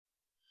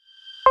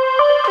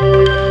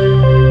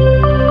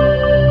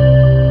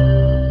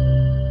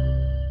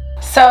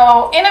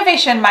So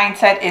innovation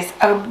mindset is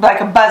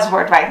like a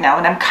buzzword right now,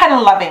 and I'm kind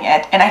of loving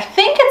it. And I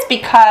think it's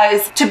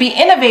because to be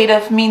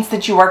innovative means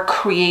that you are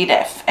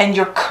creative and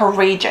you're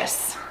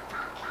courageous.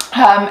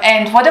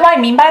 And what do I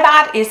mean by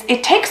that is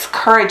it takes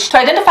courage to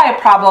identify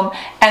a problem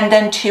and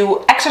then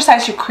to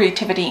exercise your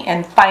creativity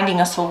in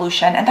finding a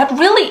solution. And that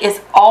really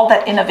is all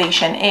that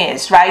innovation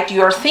is, right?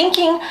 You're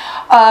thinking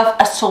of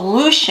a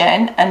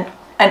solution and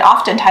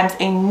oftentimes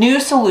a new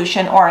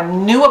solution or a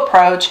new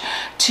approach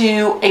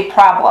to a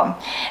problem.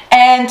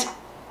 And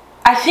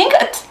I think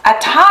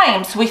at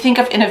times we think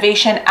of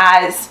innovation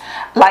as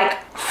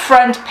like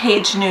front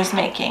page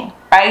newsmaking,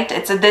 right?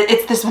 It's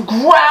this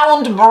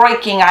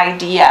groundbreaking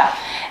idea.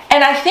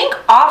 And I think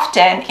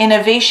often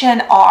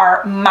innovation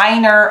are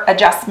minor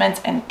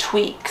adjustments and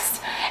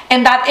tweaks,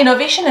 and that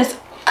innovation is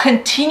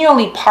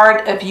continually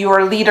part of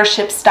your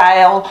leadership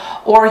style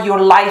or your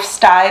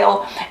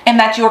lifestyle, and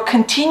that you're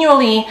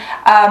continually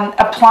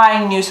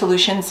applying new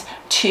solutions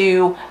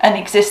to an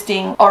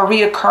existing or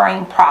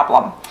reoccurring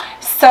problem.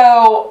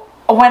 So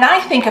when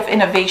I think of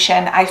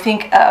innovation, I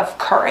think of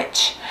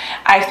courage.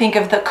 I think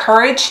of the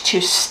courage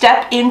to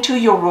step into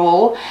your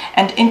role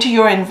and into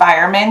your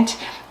environment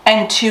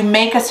and to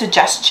make a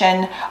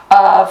suggestion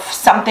of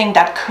something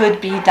that could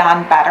be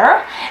done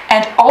better,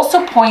 and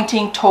also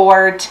pointing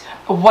toward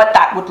what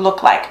that would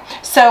look like.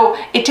 So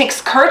it takes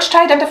courage to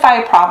identify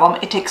a problem,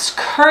 it takes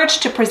courage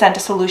to present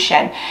a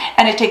solution,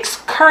 and it takes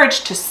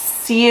courage to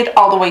see it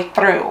all the way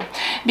through.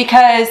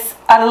 Because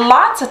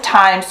lots of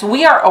times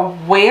we are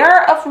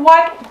aware of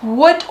what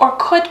would or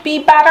could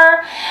be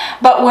better,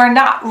 but we're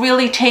not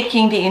really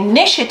taking the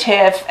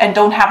initiative and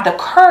don't have the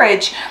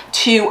courage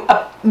to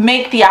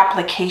make the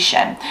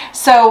application.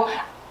 So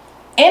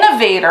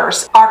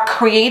innovators are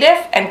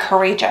creative and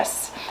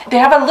courageous. They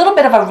have a little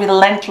bit of a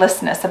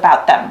relentlessness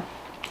about them.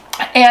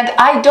 And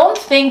I don't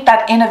think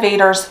that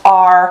innovators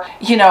are,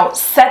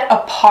 set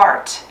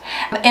apart.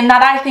 In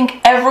that I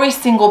think every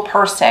single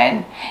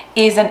person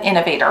is an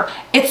innovator.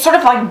 It's sort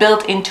of like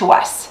built into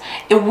us.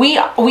 We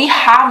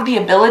have the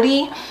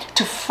ability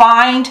to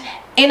find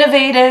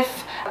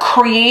innovative,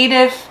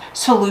 creative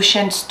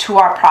solutions to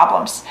our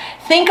problems.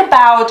 Think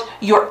about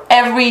your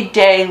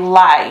everyday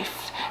life.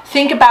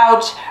 Think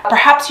about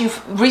perhaps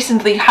you've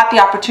recently had the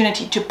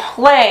opportunity to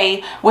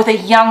play with a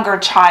younger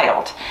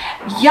child.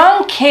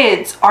 Young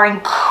kids are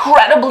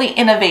incredibly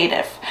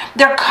innovative.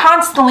 They're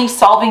constantly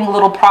solving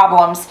little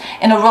problems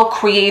in a real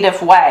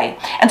creative way.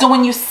 And so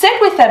when you sit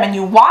with them and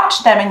you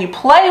watch them and you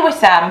play with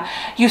them,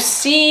 you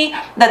see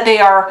that they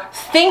are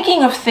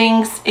thinking of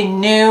things in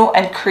new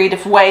and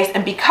creative ways.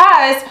 And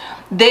because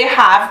they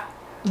have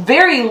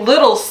very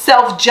little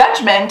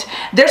self-judgment,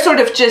 they're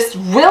sort of just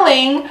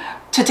willing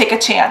to take a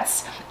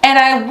chance. And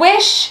I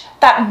wish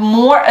that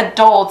more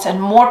adults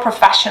and more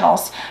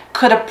professionals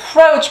could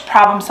approach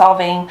problem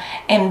solving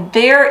in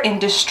their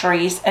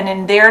industries and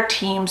in their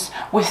teams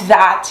with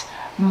that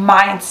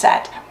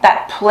mindset,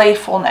 that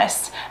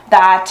playfulness,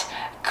 that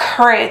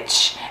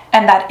courage,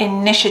 and that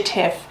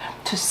initiative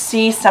to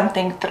see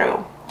something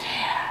through.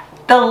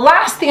 The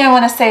last thing I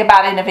want to say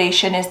about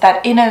innovation is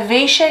that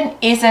innovation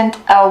isn't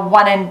a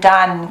one and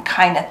done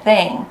kind of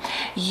thing.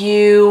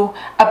 You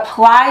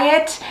apply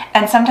it,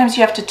 and sometimes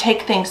you have to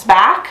take things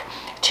back,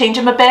 change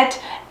them a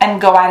bit,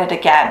 and go at it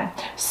again.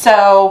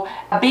 So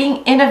being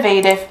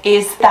innovative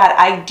is that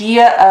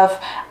idea of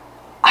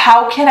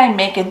how can I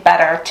make it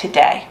better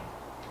today?